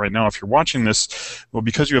looking at right now if you're watching this. Well,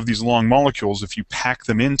 because you have these long molecules, if you pack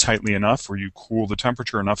them in tightly enough or you cool the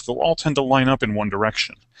temperature enough, they'll all tend to line up in one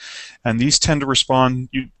direction. And these tend to respond,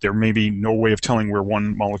 there may be no way of telling where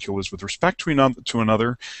one molecule is with respect to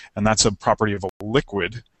another, and that's a property of a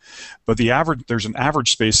liquid. But there's an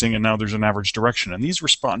average spacing, and now there's an average direction. And these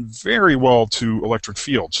respond very well to electric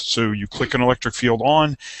fields. So you click an electric field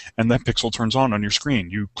on, and that pixel turns on your screen.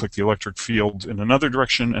 You click the electric field in another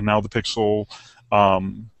direction, and now the pixel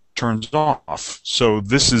turns off. So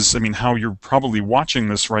this is, how you're probably watching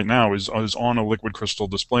this right now is on a liquid crystal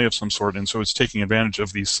display of some sort, and so it's taking advantage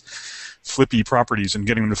of these flippy properties and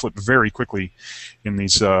getting them to flip very quickly in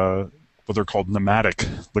these, what they're called pneumatic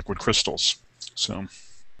liquid crystals.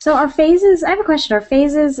 So are phases, I have a question, are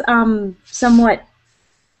phases somewhat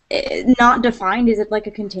not defined? Is it like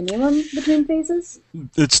a continuum between phases?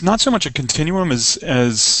 It's not so much a continuum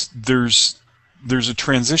as there's a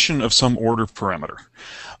transition of some order parameter.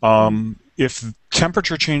 If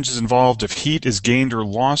temperature change is involved, if heat is gained or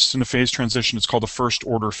lost in a phase transition, it's called a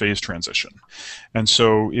first-order phase transition. And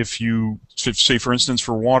so if you, say for instance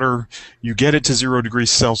for water, you get it to 0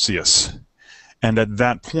 degrees Celsius, and at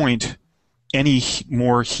that point, any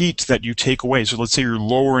more heat that you take away, so let's say you're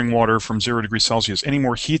lowering water from 0 degrees Celsius, any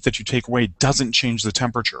more heat that you take away doesn't change the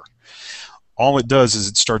temperature. All it does is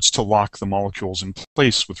it starts to lock the molecules in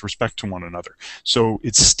place with respect to one another. So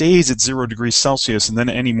it stays at 0 degrees Celsius, and then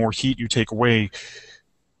any more heat you take away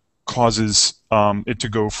causes it to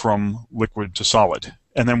go from liquid to solid.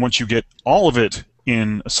 And then once you get all of it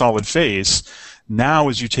in a solid phase, now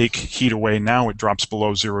as you take heat away, now it drops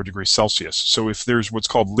below 0 degrees Celsius. So if there's what's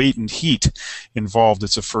called latent heat involved,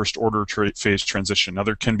 it's a first order phase transition. Now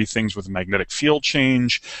there can be things with magnetic field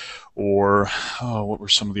change, or what were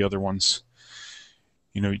some of the other ones?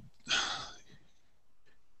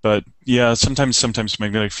 But yeah, sometimes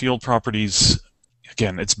magnetic field properties.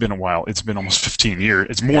 Again, it's been a while. It's been almost 15 years.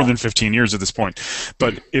 It's more than 15 years at this point.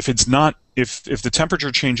 But if it's not, if the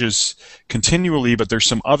temperature changes continually, but there's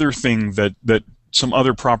some other thing that some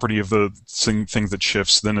other property of the thing that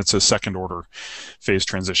shifts, then it's a second order phase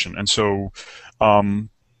transition. And so,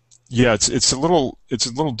 yeah, it's a little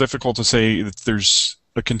difficult to say that there's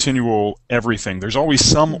a continual everything. There's always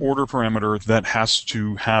some order parameter that has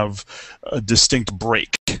to have a distinct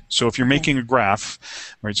break. So if you're making a graph,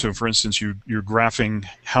 right? So for instance, you're graphing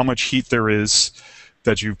how much heat there is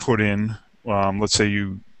that you put in. Let's say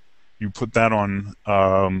you put that on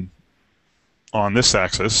this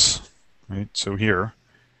axis, right? So here,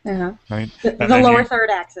 right? The lower third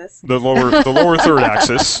axis. The lower third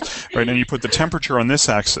axis, right? And you put the temperature on this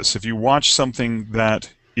axis. If you watch something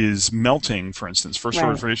that is melting, for instance, first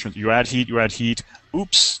order phase, you add heat.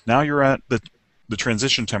 Oops! Now you're at the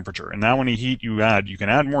transition temperature, and now any heat you add, you can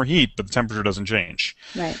add more heat, but the temperature doesn't change.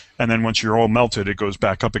 Right. And then once you're all melted, it goes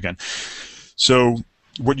back up again. So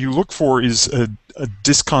what you look for is a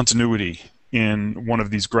discontinuity in one of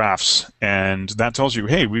these graphs, and that tells you,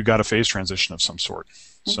 hey, we've got a phase transition of some sort.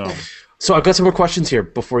 Okay. So I've got some more questions here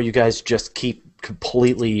before you guys just keep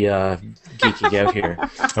completely geeking out here.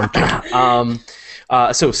 Okay.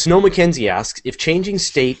 So Snow Mackenzie asks, if changing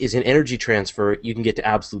state is an energy transfer, you can get to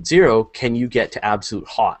absolute zero. Can you get to absolute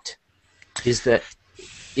hot? Is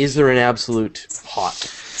there an absolute hot?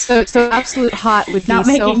 So absolute hot would be Not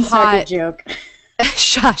so making hot. such a joke.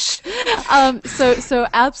 Shush. So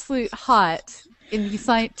absolute hot in the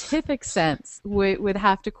scientific sense would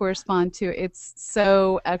have to correspond to it's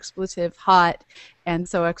so expletive hot and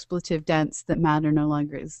so expletive dense that matter no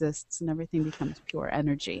longer exists and everything becomes pure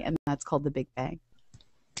energy, and that's called the Big Bang.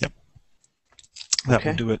 Yep. That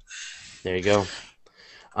would do it. There you go.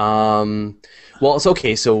 Well, it's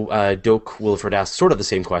okay. So Doak Wilford asked sort of the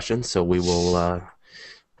same question, so we will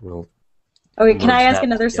we'll. Okay, can I merge ask that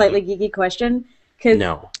another together. slightly geeky question?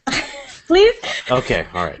 No. Please? Okay,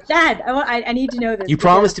 all right. Dad, I need to know this. You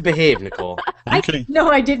promised to behave, Nicole. Okay. No,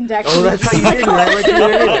 I didn't actually. Oh, that's how you did it. I let you do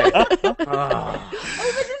it anyway. Oh, but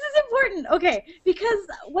this is important. Okay, because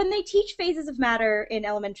when they teach phases of matter in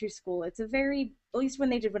elementary school, it's a very, at least when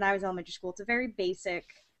they did when I was in elementary school, it's a very basic,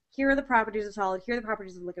 here are the properties of solid, here are the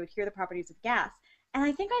properties of liquid, here are the properties of gas. And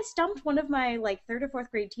I think I stumped one of my third or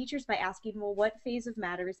fourth grade teachers by asking, well, what phase of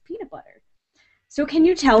matter is peanut butter? So can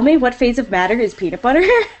you tell me what phase of matter is peanut butter?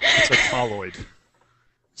 It's a colloid.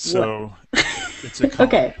 So it's a colloid.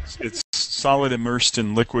 Okay. It's solid immersed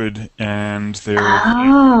in liquid, and they're in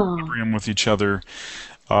Oh. equilibrium with each other.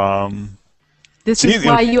 This is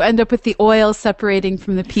why you end up with the oil separating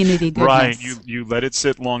from the peanutty goodness. Right. You let it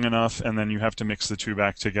sit long enough, and then you have to mix the two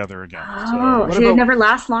back together again. Oh, What so it about- never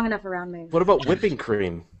lasts long enough around me. What about whipping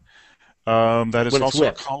cream? That is When it's also a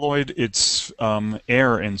whipped. colloid. It's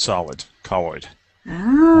air in solid colloid.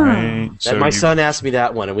 Oh. Right. That my son asked me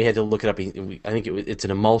that one, and we had to look it up. I think it's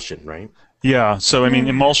an emulsion, right? Yeah. So I mean,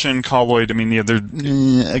 emulsion, colloid. I mean,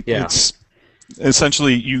 it's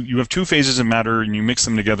essentially you have two phases of matter, and you mix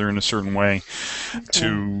them together in a certain way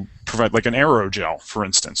to provide, like an aerogel, for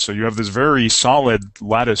instance. So you have this very solid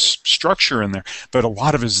lattice structure in there, but a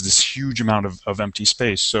lot of it is this huge amount of empty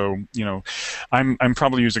space. So I'm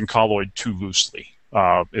probably using colloid too loosely.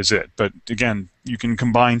 Is it? But again, you can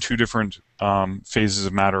combine two different phases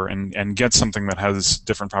of matter and get something that has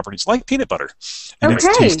different properties, like peanut butter, and it's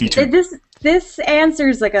tasty too. This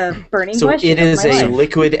answers like a burning So question. it is of my a life.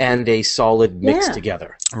 liquid and a solid mixed Yeah.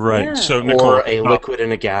 together, Right. Yeah. So Nicole, or a liquid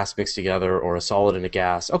and a gas mixed together, or a solid and a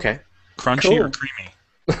gas. Okay. crunchy or Cool. creamy?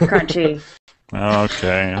 Crunchy.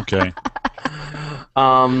 Okay.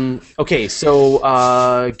 Okay,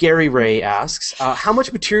 so Gary Ray asks, how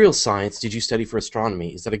much material science did you study for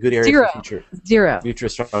astronomy? Is that a good area Zero. for Zero. future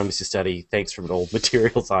astronomy to study? Thanks from an old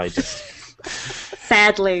material scientist.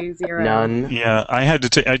 Sadly, 0. None. Yeah, I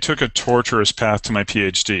took a torturous path to my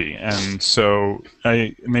PhD, and so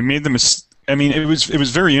I made the I mean, it was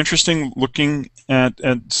very interesting looking at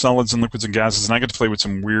solids and liquids and gases, and I got to play with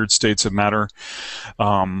some weird states of matter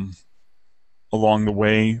um, along the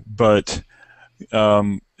way. But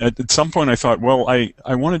at some point, I thought, well, I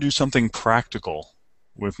want to do something practical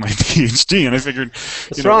with my PhD, and I figured,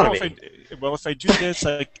 Astronomy. if I do this,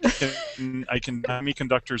 I can have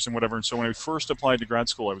semiconductors and whatever. And so when I first applied to grad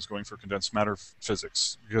school, I was going for condensed matter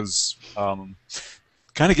physics because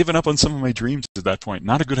kind of given up on some of my dreams at that point.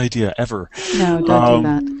 Not a good idea ever. No, don't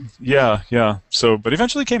do that. Yeah. So, but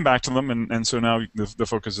eventually came back to them, and so now the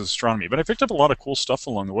focus is astronomy. But I picked up a lot of cool stuff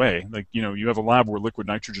along the way. Like, you have a lab where liquid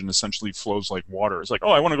nitrogen essentially flows like water. It's like,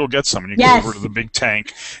 oh, I want to go get some, and you go over to the big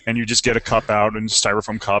tank, and you just get a cup out, and a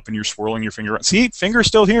styrofoam cup, and you're swirling your finger. See, finger's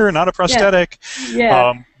still here, not a prosthetic.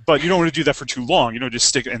 Yeah. But you don't want to do that for too long. Just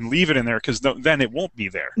stick it and leave it in there because then it won't be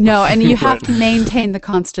there. No, and you have to maintain the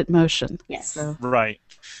constant motion. Yes. So. Right.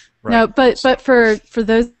 No, but for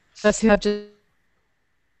those of us who have just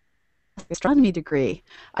an astronomy degree,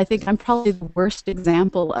 I think I'm probably the worst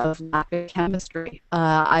example of lack of chemistry.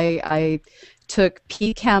 I took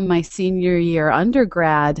PChem my senior year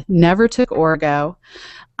undergrad, never took Orgo.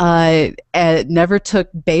 Never took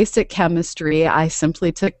basic chemistry. I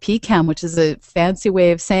simply took PChem, which is a fancy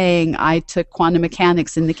way of saying I took quantum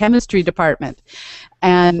mechanics in the chemistry department.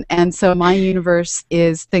 And so my universe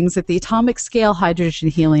is things at the atomic scale, hydrogen,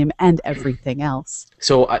 helium, and everything else.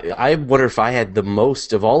 So I wonder if I had the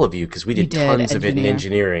most of all of you, because we did tons of it in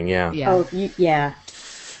engineering. Yeah. Oh, yeah.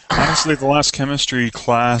 Honestly, the last chemistry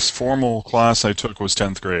formal class I took was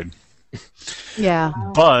 10th grade. Yeah.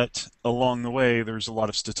 But along the way, there's a lot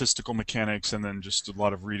of statistical mechanics and then just a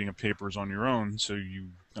lot of reading of papers on your own, so you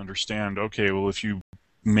understand, okay, well, if you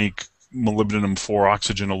make molybdenum 4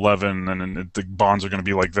 oxygen 11 and the bonds are going to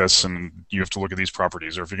be like this, and you have to look at these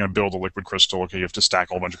properties. Or if you're going to build a liquid crystal, okay, you have to stack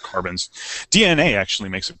a whole bunch of carbons. DNA actually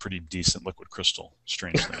makes a pretty decent liquid crystal,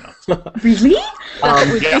 strangely enough. Really? That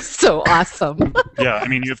would be so awesome. Yeah, I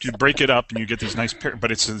mean, you have to break it up and you get these nice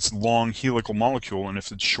but it's this long helical molecule, and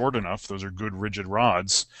if it's short enough, those are good rigid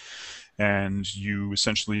rods, and you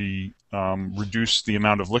essentially reduce the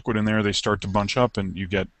amount of liquid in there, they start to bunch up, and you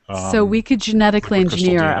get so we could genetically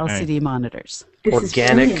engineer our DNA. LCD monitors.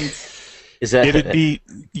 Organic. Is that it'd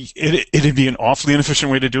be an awfully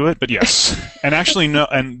inefficient way to do it, but yes. And actually no,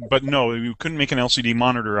 you couldn't make an LCD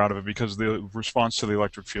monitor out of it because the response to the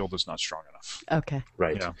electric field is not strong enough. Okay.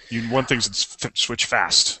 Right. Yeah, you want things that switch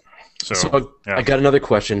fast. So yeah. I got another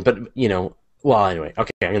question, but well, anyway,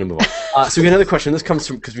 okay, I'm going to move on. So we got another question. This comes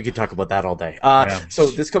from, because we could talk about that all day. So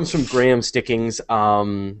this comes from Graham Stickings. Now,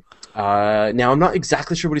 I'm not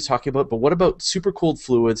exactly sure what he's talking about, but what about supercooled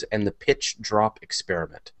fluids and the pitch drop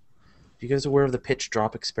experiment? Are you guys aware of the pitch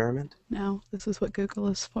drop experiment? No, this is what Google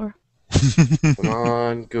is for. Come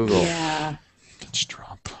on, Google. Yeah. Pitch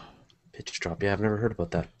drop. Pitch drop. Yeah, I've never heard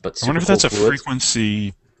about that. But I wonder if that's a fluids?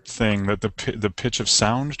 frequency thing, that the pitch of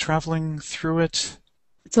sound traveling through it.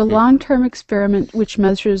 It's a long-term experiment which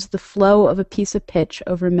measures the flow of a piece of pitch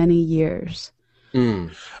over many years.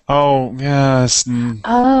 Mm. Oh, yes.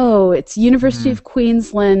 Oh, it's University of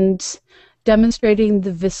Queensland demonstrating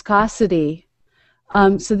the viscosity.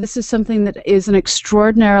 So this is something that is an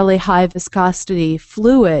extraordinarily high viscosity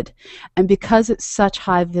fluid, and because it's such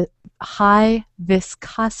high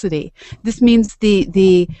viscosity, this means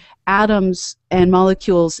the atoms and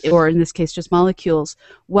molecules, or in this case just molecules,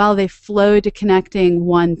 while they flow to connecting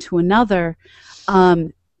one to another,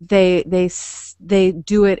 they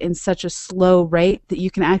do it in such a slow rate that you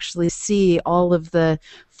can actually see all of the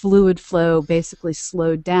fluid flow basically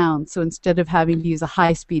slowed down. So instead of having to use a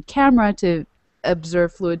high-speed camera to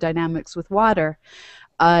observe fluid dynamics with water,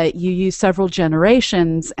 you use several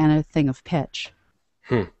generations and a thing of pitch.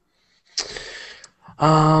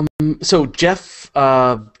 So Jeff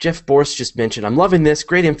Borst just mentioned, I'm loving this.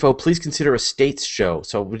 Great info. Please consider a states show.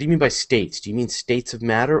 So what do you mean by states? Do you mean states of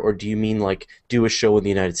matter, or do you mean like do a show in the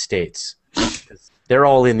United States? 'Cause they're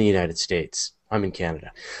all in the United States. I'm in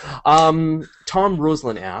Canada. Tom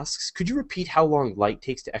Roslin asks, could you repeat how long light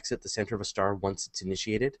takes to exit the center of a star once it's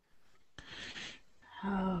initiated?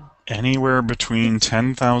 Anywhere between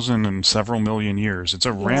 10,000 and several million years. It's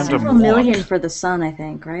a random several million for the sun, I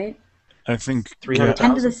think, right? I think 300,000.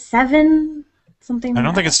 10 to the 7, something. I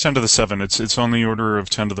don't think it's 10 to the 7. It's on the order of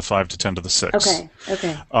 10 to the 5 to 10 to the 6.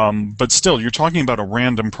 Okay. But still, you're talking about a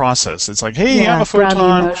random process. It's like, hey, I Yeah, have a Brownian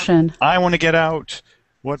photon. motion. I want to get out.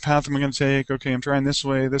 What path am I going to take? Okay, I'm trying this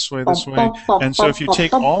way, this way, this way. And so if you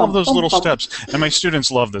take all of those little steps, and my students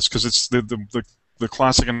love this because it's the the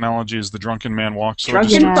classic analogy is the drunken man walks. So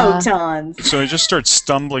Drunken Yeah. photons. so he just starts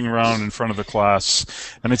stumbling around in front of the class,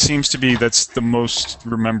 and it seems to be that's the most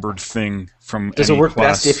remembered thing from Does any it work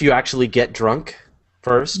class. best if you actually get drunk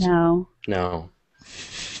first? No. No.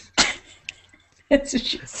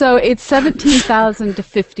 So it's 17,000 to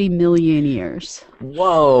 50 million years.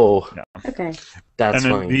 Whoa. Okay. That's and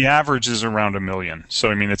then funny. the average is around 1 million.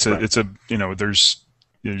 So I mean, Right. it's a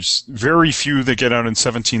there's very few that get out in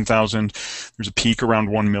 17,000. There's a peak around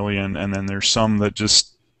 1 million, and then there's some that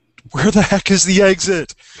just, where the heck is the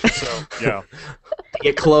exit? So yeah. They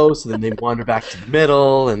get close, and then they wander back to the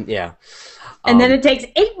middle, and yeah. And then it takes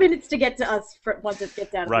 8 minutes to get to us once it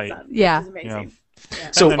gets out of Right. the sun. Yeah. Which is amazing.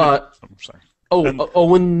 Yeah. So, And then sorry.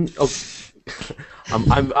 Owen,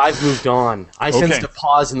 I've moved on. I sensed Okay. a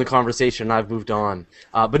pause in the conversation. I've moved on.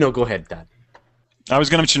 But no, go ahead, Dad. I was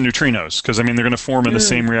going to mention neutrinos, because I mean they're going to form in the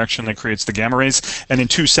same reaction that creates the gamma rays, and in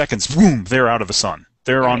 2 seconds, boom, they're out of the sun.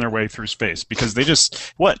 They're on their way through space because they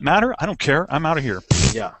just, what, matter? I don't care. I'm out of here.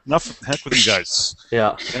 Yeah. Enough heck with you guys.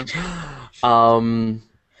 Yeah.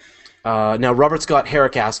 Now, Robert Scott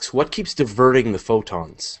Herrick asks, what keeps diverting the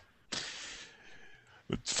photons?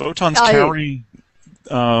 Photons I- carry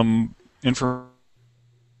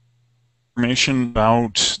information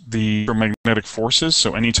about the electromagnetic forces,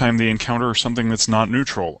 so anytime they encounter something that's not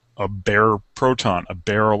neutral, a bare proton, a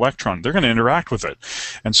bare electron, they're going to interact with it.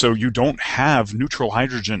 And so you don't have neutral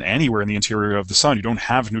hydrogen anywhere in the interior of the sun. You don't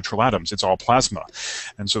have neutral atoms. It's all plasma.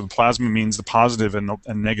 And so the plasma means the positive and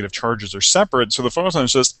negative charges are separate. So the photon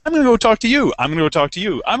is just, I'm going to go talk to you. I'm going to go talk to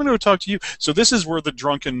you. I'm going to go talk to you. So this is where the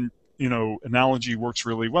drunken analogy works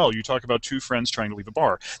really well. You talk about two friends trying to leave a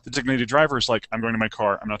bar. The designated driver is like, I'm going to my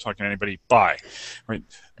car. I'm not talking to anybody. Bye. Right?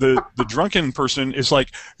 The drunken person is like,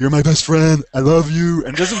 you're my best friend. I love you.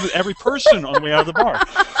 And does it with every person on the way out of the bar.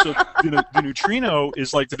 So the neutrino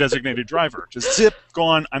is like the designated driver. Just zip,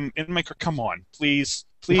 gone. I'm in my car. Come on, please.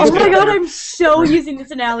 Please. Oh my get god, there. I'm so using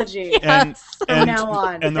this analogy And, from now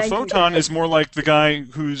on. and the Thank you, photon guys. is more like the guy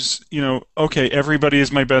who's, okay, everybody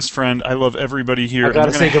is my best friend. I love everybody here. I've got to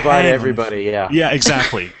and I'm say gonna goodbye to hang on- everybody, yeah. Yeah,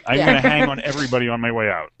 exactly. I'm Yeah. going to hang on everybody on my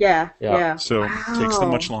way out. Yeah, Yeah. yeah. So it takes them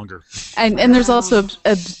much longer. And there's also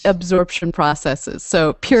absorption processes.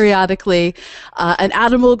 So periodically, an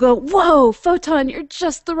atom will go, "Whoa, photon, you're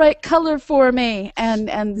just the right color for me,"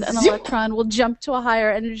 and an electron will jump to a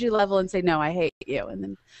higher energy level and say, "No, I hate you," and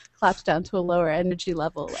then collapse down to a lower energy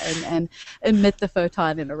level and emit the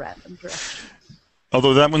photon in a random direction.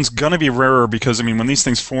 Although that one's going to be rarer because, when these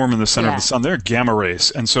things form in the center of Yeah. the sun, they're gamma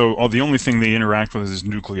rays. And so the only thing they interact with is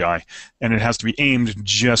nuclei. And it has to be aimed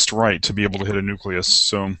just right to be able to hit a nucleus.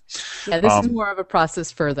 So, Yeah, this is more of a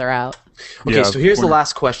process further out. Okay, yeah, so here's the when-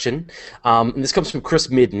 last question. And this comes from Chris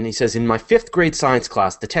Midden. He says, in my 5th grade science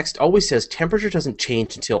class, the text always says temperature doesn't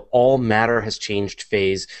change until all matter has changed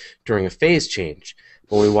phase during a phase change.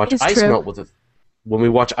 When we watch It's ice true. melt with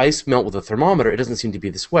a thermometer, it doesn't seem to be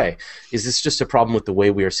this way. Is this just a problem with the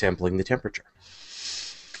way we are sampling the temperature?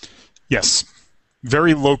 Yes,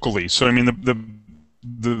 very locally. So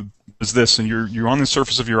the is this, and you're on the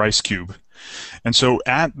surface of your ice cube, and so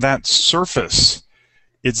at that surface,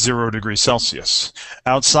 it's 0 degrees Celsius.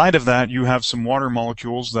 Outside of that, you have some water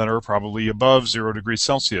molecules that are probably above 0 degrees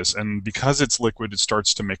Celsius, and because it's liquid, it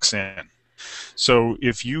starts to mix in. So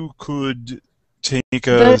if you could take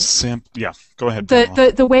a sample, yeah, go ahead.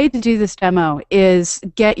 Pamela. The way to do this demo is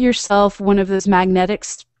get yourself one of those magnetic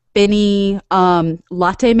spinny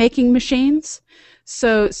latte making machines.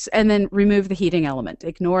 And then remove the heating element.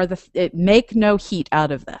 Make no heat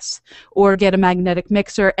out of this. Or get a magnetic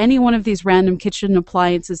mixer. Any one of these random kitchen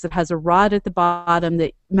appliances that has a rod at the bottom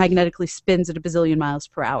that magnetically spins at a bazillion miles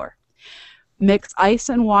per hour. Mix ice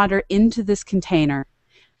and water into this container.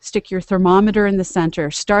 Stick your thermometer in the center.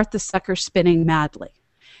 Start the sucker spinning madly.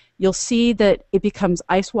 You'll see that it becomes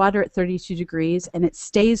ice water at 32 degrees, and it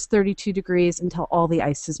stays 32 degrees until all the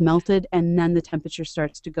ice is melted, and then the temperature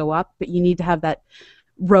starts to go up, but you need to have that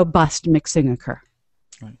robust mixing occur.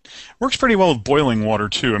 Right. Works pretty well with boiling water,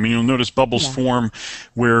 too. You'll notice bubbles Yeah. form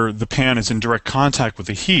where the pan is in direct contact with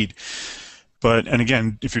the heat. And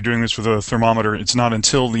again, if you're doing this with a thermometer, it's not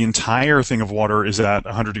until the entire thing of water is at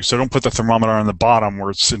 100 degrees. So don't put the thermometer on the bottom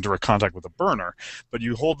where it's in direct contact with the burner, but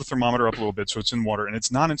you hold the thermometer up a little bit so it's in water, and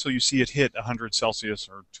it's not until you see it hit 100 Celsius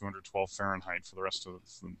or 212 Fahrenheit for the rest of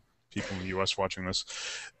the people in the U.S. watching this.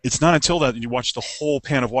 It's not until that you watch the whole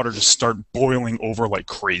pan of water just start boiling over like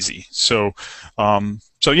crazy. So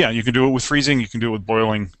yeah, you can do it with freezing, you can do it with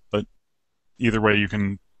boiling, but either way, you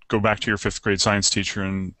can go back to your 5th grade science teacher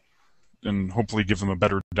and hopefully give them a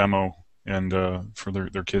better demo and for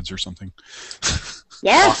their kids or something.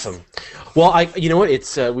 Yes. Awesome. Well, you know what?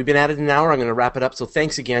 It's we've been at it an hour. I'm going to wrap it up. So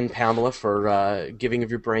thanks again, Pamela, for giving of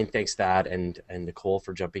your brain. Thanks, Dad, and Nicole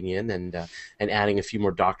for jumping in and adding a few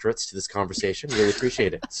more doctorates to this conversation. Really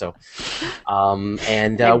appreciate it. So,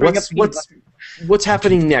 what's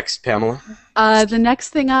happening next, Pamela? The next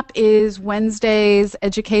thing up is Wednesday's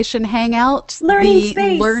Education Hangout,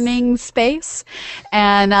 Learning Space,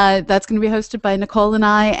 and that's going to be hosted by Nicole and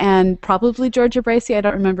I, and probably Georgia Bracey. I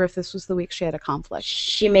don't remember if this was the week she had a conflict.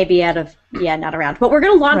 She may be not around. But we're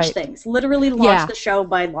going to launch things. Literally launch the show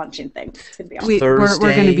by launching things. It's going to be awesome.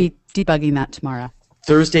 We're going to be debugging that tomorrow.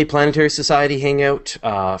 Thursday, Planetary Society Hangout.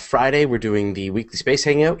 Friday, we're doing the Weekly Space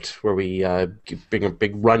Hangout, where we bring a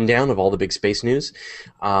big rundown of all the big space news.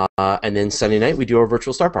 And then Sunday night, we do our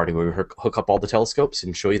virtual star party, where we hook up all the telescopes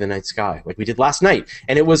and show you the night sky, like we did last night.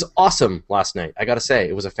 And it was awesome last night. I got to say,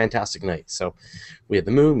 it was a fantastic night. So we had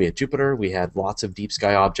the moon, we had Jupiter, we had lots of deep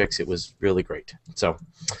sky objects. It was really great. So,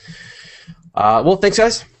 well, thanks,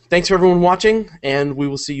 guys. Thanks for everyone watching, and we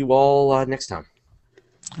will see you all next time.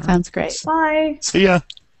 Sounds great. Bye. See ya.